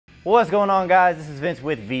What's going on, guys? This is Vince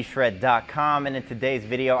with vshred.com, and in today's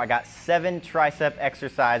video I got 7 tricep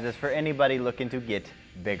exercises for anybody looking to get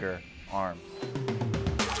bigger arms.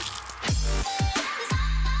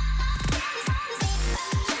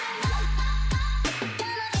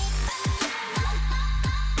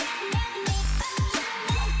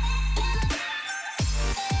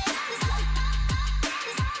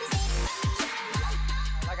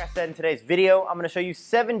 Said in today's video, I'm going to show you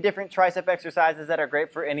 7 different tricep exercises that are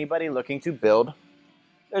great for anybody looking to build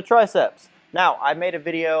their triceps. Now, I made a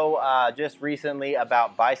video just recently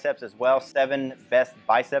about biceps as well, 7 best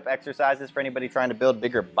bicep exercises for anybody trying to build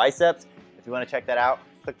bigger biceps. If you want to check that out,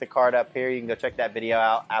 click the card up here. You can go check that video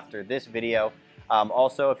out after this video.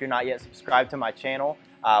 Also, if you're not yet subscribed to my channel,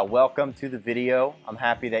 welcome to the video. I'm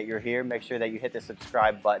happy that you're here. Make sure that you hit the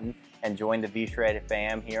subscribe button and join the VShred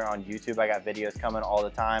fam here on YouTube. I got videos coming all the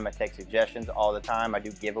time. I take suggestions all the time. I do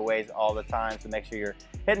giveaways all the time. So make sure you're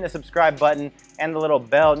hitting the subscribe button and the little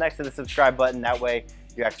bell next to the subscribe button. That way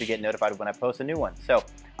you actually get notified when I post a new one. So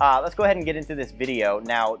let's go ahead and get into this video.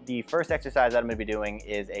 Now, the first exercise that I'm gonna be doing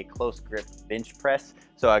is a close grip bench press.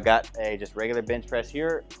 So I got a just regular bench press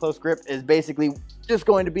here. Close grip is basically just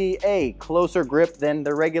going to be a closer grip than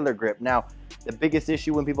the regular grip. Now, the biggest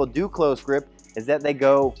issue when people do close grip is that they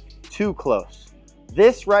go too close.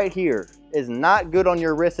 This right here is not good on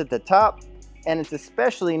your wrist at the top, and it's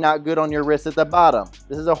especially not good on your wrist at the bottom.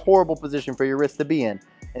 This is a horrible position for your wrist to be in.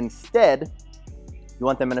 Instead, you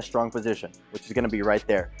want them in a strong position, which is gonna be right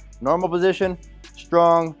there. Normal position,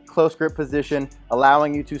 strong, close grip position,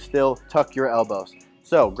 allowing you to still tuck your elbows.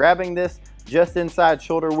 So grabbing this just inside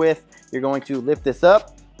shoulder width, you're going to lift this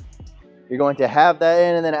up. You're going to have that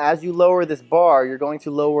in, and then as you lower this bar, you're going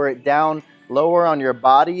to lower it down lower on your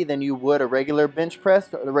body than you would a regular bench press.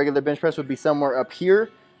 The regular bench press would be somewhere up here.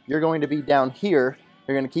 You're going to be down here.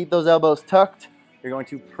 You're going to keep those elbows tucked. You're going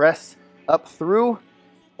to press up through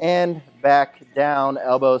and back down,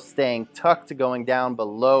 elbows staying tucked, going down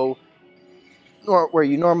below where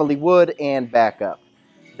you normally would, and back up.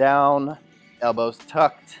 Down, elbows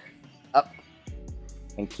tucked, up,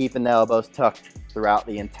 and keeping the elbows tucked throughout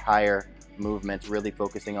the entire movement, really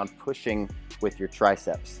focusing on pushing with your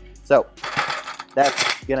triceps. So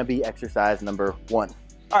that's gonna be exercise number 1.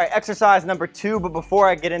 All right, exercise number 2, but before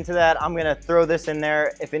I get into that, I'm gonna throw this in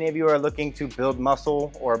there. If any of you are looking to build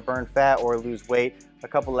muscle or burn fat or lose weight, a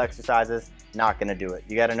couple of exercises, not gonna do it.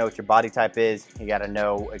 You gotta know what your body type is. You gotta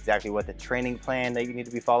know exactly what the training plan that you need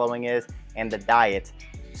to be following is, and the diet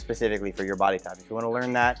specifically for your body type. If you wanna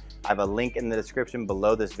learn that, I have a link in the description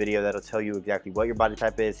below this video that'll tell you exactly what your body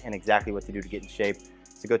type is and exactly what to do to get in shape.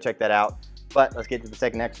 So go check that out. But let's get to the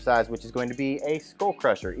second exercise, which is going to be a skull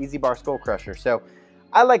crusher, easy bar skull crusher. So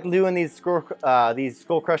I like doing these skull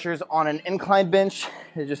crushers on an incline bench.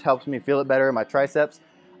 It just helps me feel it better in my triceps.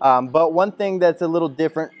 But one thing that's a little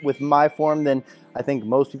different with my form than I think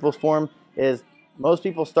most people's form is most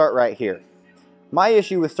people start right here. My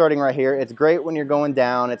issue with starting right here, it's great when you're going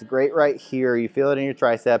down, it's great right here, you feel it in your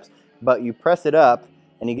triceps, but you press it up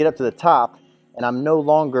and you get up to the top, and I'm no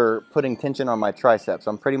longer putting tension on my triceps.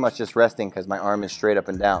 I'm pretty much just resting because my arm is straight up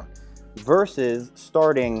and down. Versus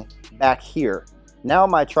starting back here. Now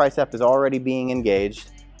my tricep is already being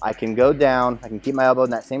engaged. I can go down, I can keep my elbow in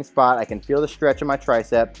that same spot, I can feel the stretch of my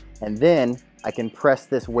tricep, and then I can press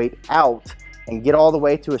this weight out and get all the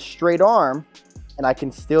way to a straight arm, and I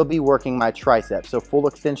can still be working my tricep. So full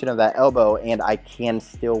extension of that elbow, and I can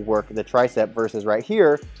still work the tricep versus right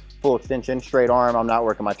here, full extension, straight arm, I'm not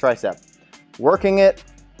working my tricep. Working it,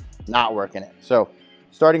 not working it. So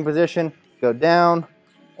starting position, go down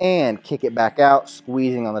and kick it back out,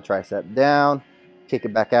 squeezing on the tricep. Down, kick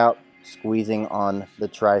it back out, squeezing on the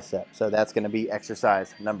tricep. So that's gonna be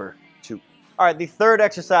exercise number 2. All right, the third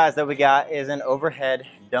exercise that we got is an overhead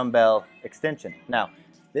dumbbell extension. Now,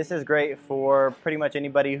 this is great for pretty much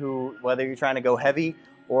anybody who, whether you're trying to go heavy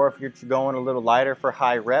or if you're going a little lighter for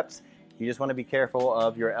high reps. You just want to be careful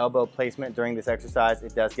of your elbow placement during this exercise.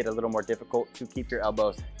 It does get a little more difficult to keep your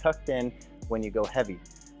elbows tucked in when you go heavy.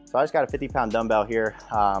 So I just got a 50-pound dumbbell here.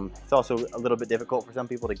 It's also a little bit difficult for some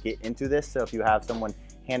people to get into this. So if you have someone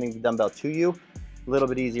handing the dumbbell to you, a little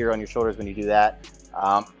bit easier on your shoulders when you do that.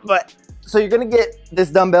 So you're gonna get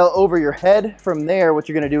this dumbbell over your head. From there, what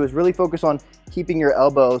you're gonna do is really focus on keeping your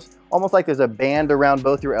elbows, almost like there's a band around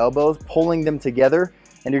both your elbows, pulling them together.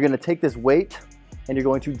 And you're gonna take this weight and you're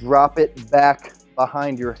going to drop it back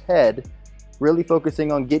behind your head, really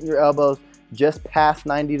focusing on getting your elbows just past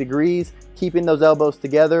 90 degrees, keeping those elbows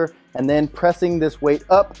together, and then pressing this weight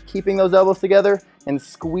up, keeping those elbows together, and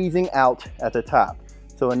squeezing out at the top.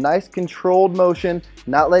 So a nice controlled motion,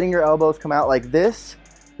 not letting your elbows come out like this.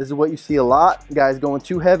 This is what you see a lot. Guys going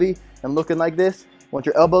too heavy and looking like this. Want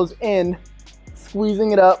your elbows in,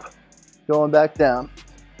 squeezing it up, going back down.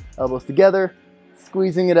 Elbows together,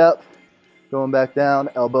 squeezing it up, going back down,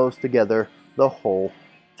 elbows together the whole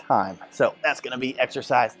time. So that's gonna be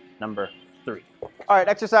exercise number 3. All right,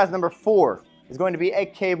 exercise number 4 is going to be a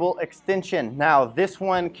cable extension. Now, this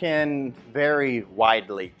one can vary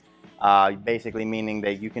widely, basically meaning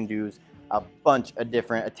that you can do a bunch of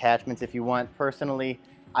different attachments if you want. Personally,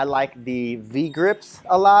 I like the V grips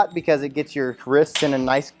a lot because it gets your wrists in a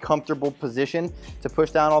nice, comfortable position to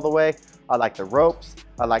push down all the way. I like the ropes.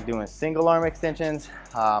 I like doing single arm extensions.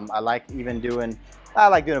 I like doing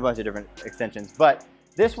a bunch of different extensions, but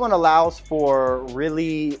this one allows for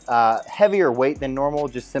really heavier weight than normal,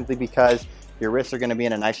 just simply because your wrists are gonna be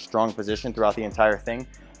in a nice strong position throughout the entire thing.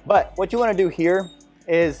 But what you wanna do here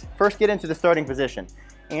is first get into the starting position.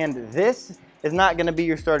 And this is not gonna be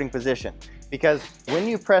your starting position, because when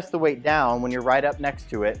you press the weight down, when you're right up next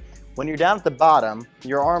to it, when you're down at the bottom,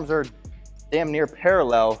 your arms are damn near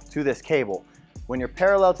parallel to this cable. When you're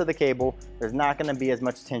parallel to the cable, there's not gonna be as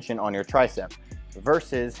much tension on your tricep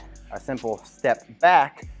versus a simple step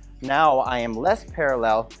back. Now I am less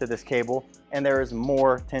parallel to this cable and there is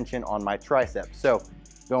more tension on my tricep. So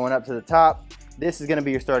going up to the top, this is gonna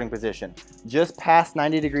be your starting position. Just past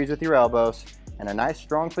 90 degrees with your elbows in a nice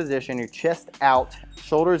strong position, your chest out,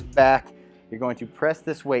 shoulders back. You're going to press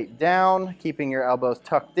this weight down, keeping your elbows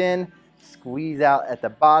tucked in, squeeze out at the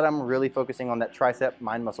bottom, really focusing on that tricep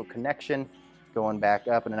mind muscle connection, going back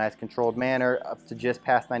up in a nice controlled manner up to just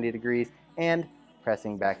past 90 degrees and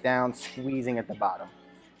pressing back down, squeezing at the bottom.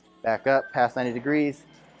 Back up past 90 degrees,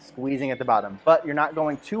 squeezing at the bottom. But you're not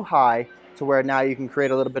going too high to where now you can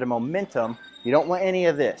create a little bit of momentum. You don't want any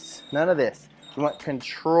of this, none of this. You want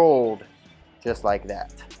controlled, just like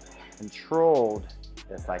that. Controlled,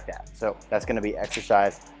 just like that. So that's gonna be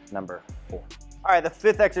exercise number 4. All right, the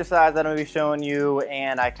 5th exercise that I'm gonna be showing you,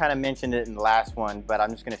 and I kind of mentioned it in the last one, but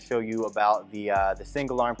I'm just gonna show you about the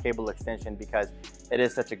single arm cable extension because it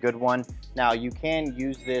is such a good one. Now you can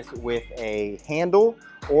use this with a handle,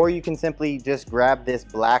 or you can simply just grab this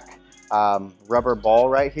black rubber ball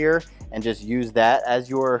right here and just use that as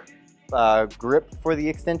your grip for the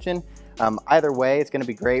extension. Either way, it's gonna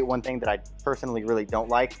be great. One thing that I personally really don't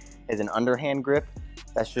like is an underhand grip.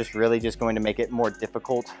 That's just really just going to make it more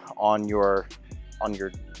difficult on your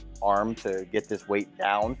arm to get this weight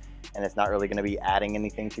down, and it's not really going to be adding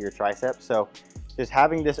anything to your tricep. So just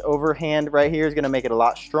having this overhand right here is going to make it a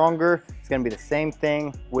lot stronger. It's going to be the same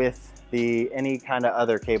thing with any kind of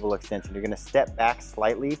other cable extension. You're going to step back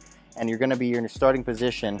slightly and you're going to be in your starting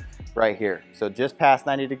position right here. So just past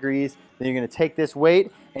 90 degrees, then you're going to take this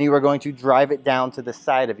weight and you are going to drive it down to the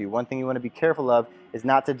side of you. One thing you want to be careful of is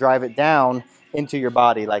not to drive it down into your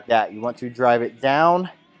body like that. You want to drive it down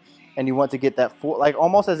and you want to get that full, like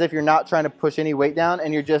almost as if you're not trying to push any weight down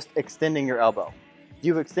and you're just extending your elbow. Do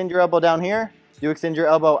you extend your elbow down here? Do you extend your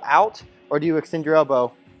elbow out? Or do you extend your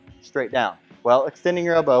elbow straight down? Well, extending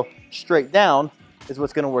your elbow straight down is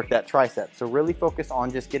what's gonna work that tricep. So really focus on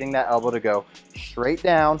just getting that elbow to go straight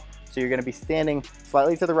down. So you're gonna be standing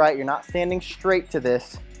slightly to the right. You're not standing straight to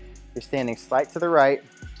this. You're standing slight to the right.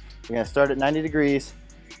 You're gonna start at 90 degrees,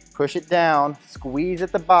 push it down, squeeze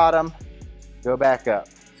at the bottom, go back up.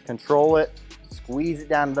 Control it, squeeze it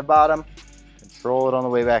down to the bottom, control it on the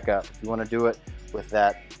way back up. If you want to do it with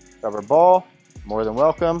that rubber ball, more than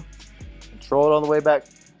welcome. Control it on the way back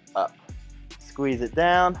up. Squeeze it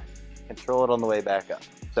down, control it on the way back up.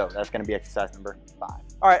 So that's going to be exercise number 5.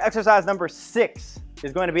 All right, exercise number 6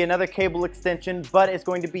 is going to be another cable extension, but it's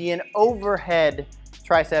going to be an overhead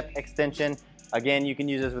tricep extension. Again, you can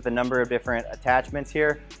use this with a number of different attachments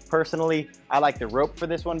here. Personally, I like the rope for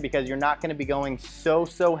this one because you're not gonna be going so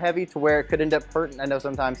heavy to where it could end up hurting. I know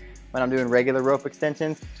sometimes when I'm doing regular rope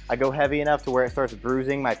extensions, I go heavy enough to where it starts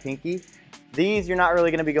bruising my pinky. These, you're not really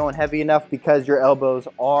gonna be going heavy enough because your elbows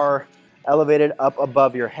are elevated up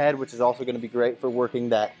above your head, which is also gonna be great for working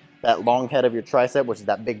that long head of your tricep, which is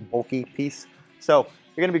that big bulky piece. So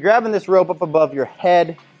you're gonna be grabbing this rope up above your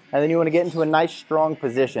head, and then you want to get into a nice strong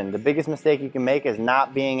position. The biggest mistake you can make is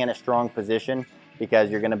not being in a strong position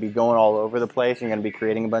because you're going to be going all over the place. You're going to be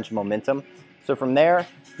creating a bunch of momentum. So from there,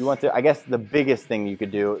 you want to, I guess the biggest thing you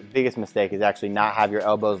could do, biggest mistake is actually not have your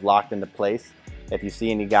elbows locked into place. If you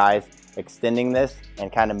see any guys extending this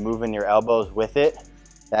and kind of moving your elbows with it,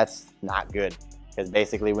 that's not good. Because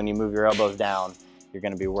basically when you move your elbows down, you're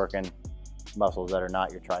going to be working muscles that are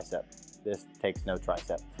not your tricep. This takes no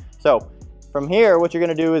tricep. So from here, what you're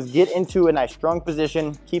gonna do is get into a nice strong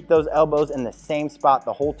position, keep those elbows in the same spot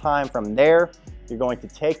the whole time. From there, you're going to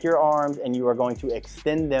take your arms and you are going to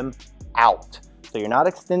extend them out. So you're not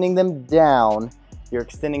extending them down, you're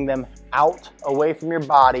extending them out away from your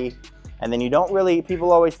body. And then you don't really,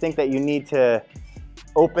 people always think that you need to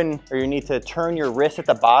open or you need to turn your wrist at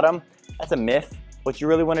the bottom. That's a myth. What you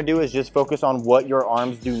really want to do is just focus on what your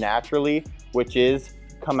arms do naturally, which is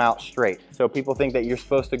come out straight. So people think that you're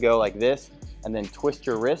supposed to go like this and then twist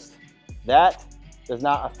your wrist. That does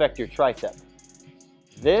not affect your tricep.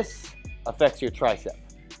 This affects your tricep.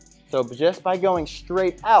 So just by going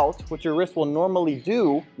straight out, what your wrist will normally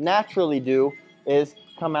do, naturally do, is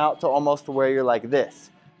come out to almost to where you're like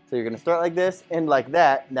this. So you're gonna start like this, end like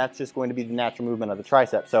that, and that's just going to be the natural movement of the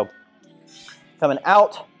tricep. So coming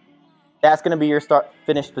out, that's gonna be your start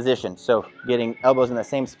finish position. So getting elbows in the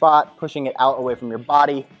same spot, pushing it out away from your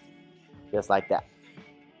body, just like that.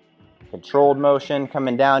 Controlled motion,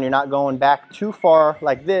 coming down. You're not going back too far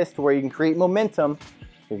like this to where you can create momentum.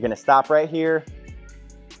 You're gonna stop right here,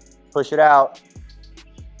 push it out,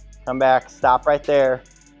 come back, stop right there,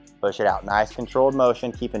 push it out. Nice controlled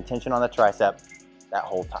motion, keeping tension on the tricep that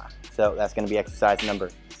whole time. So that's gonna be exercise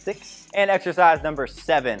number 6. And exercise number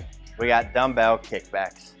 7, we got dumbbell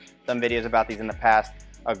kickbacks. Done videos about these in the past.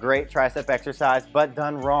 A great tricep exercise, but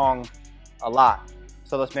done wrong a lot.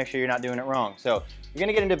 So let's make sure you're not doing it wrong. So you're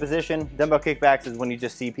gonna get into position. Dumbbell kickbacks is when you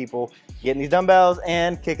just see people getting these dumbbells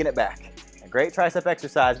and kicking it back. A great tricep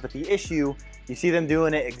exercise, but the issue, you see them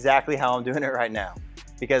doing it exactly how I'm doing it right now.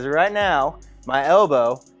 Because right now, my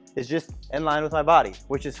elbow is just in line with my body,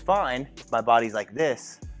 which is fine if my body's like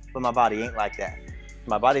this, but my body ain't like that. If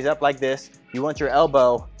my body's up like this, you want your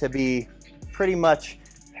elbow to be pretty much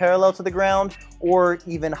parallel to the ground or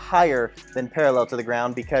even higher than parallel to the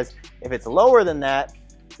ground, because if it's lower than that,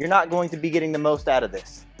 you're not going to be getting the most out of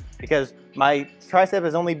this, because my tricep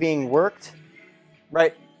is only being worked,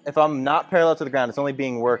 right? If I'm not parallel to the ground, it's only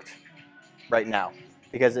being worked right now,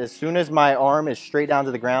 because as soon as my arm is straight down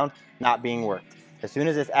to the ground, not being worked. As soon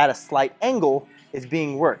as it's at a slight angle, it's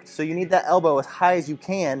being worked. So you need that elbow as high as you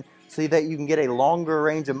can so that you can get a longer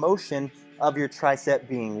range of motion of your tricep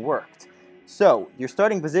being worked. So your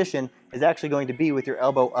starting position is actually going to be with your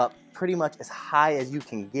elbow up pretty much as high as you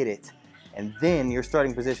can get it. And then your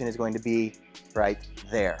starting position is going to be right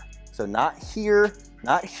there. So not here,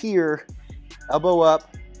 not here, elbow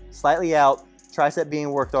up, slightly out, tricep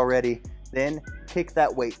being worked already. Then kick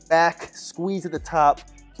that weight back, squeeze at the top,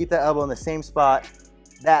 keep that elbow in the same spot.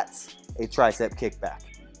 That's a tricep kickback.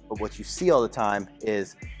 But what you see all the time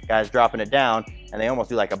is guys dropping it down and they almost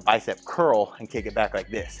do like a bicep curl and kick it back like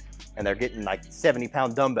this. And they're getting like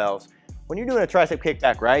 70-pound dumbbells. When you're doing a tricep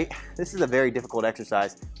kickback right, this is a very difficult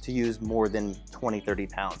exercise to use more than 20, 30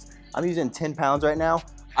 pounds. I'm using 10 pounds right now.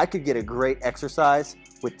 I could get a great exercise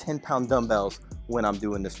with 10-pound dumbbells when I'm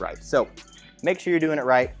doing this right. So make sure you're doing it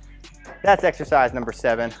right. That's exercise number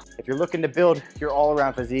 7. If you're looking to build your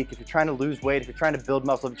all-around physique, if you're trying to lose weight, if you're trying to build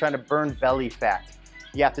muscle, if you're trying to burn belly fat,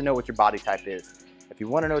 you have to know what your body type is. If you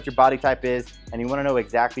want to know what your body type is and you want to know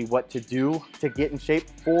exactly what to do to get in shape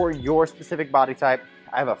for your specific body type,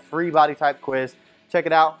 I have a free body type quiz. Check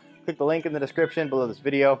it out. Click the link in the description below this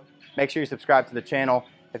video. Make sure you subscribe to the channel.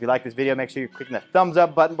 If you like this video, make sure you're clicking the thumbs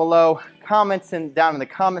up button below, comments down in the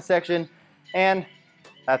comment section, and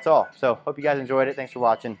that's all. So hope you guys enjoyed it. Thanks for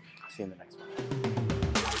watching. I'll see you in the next one.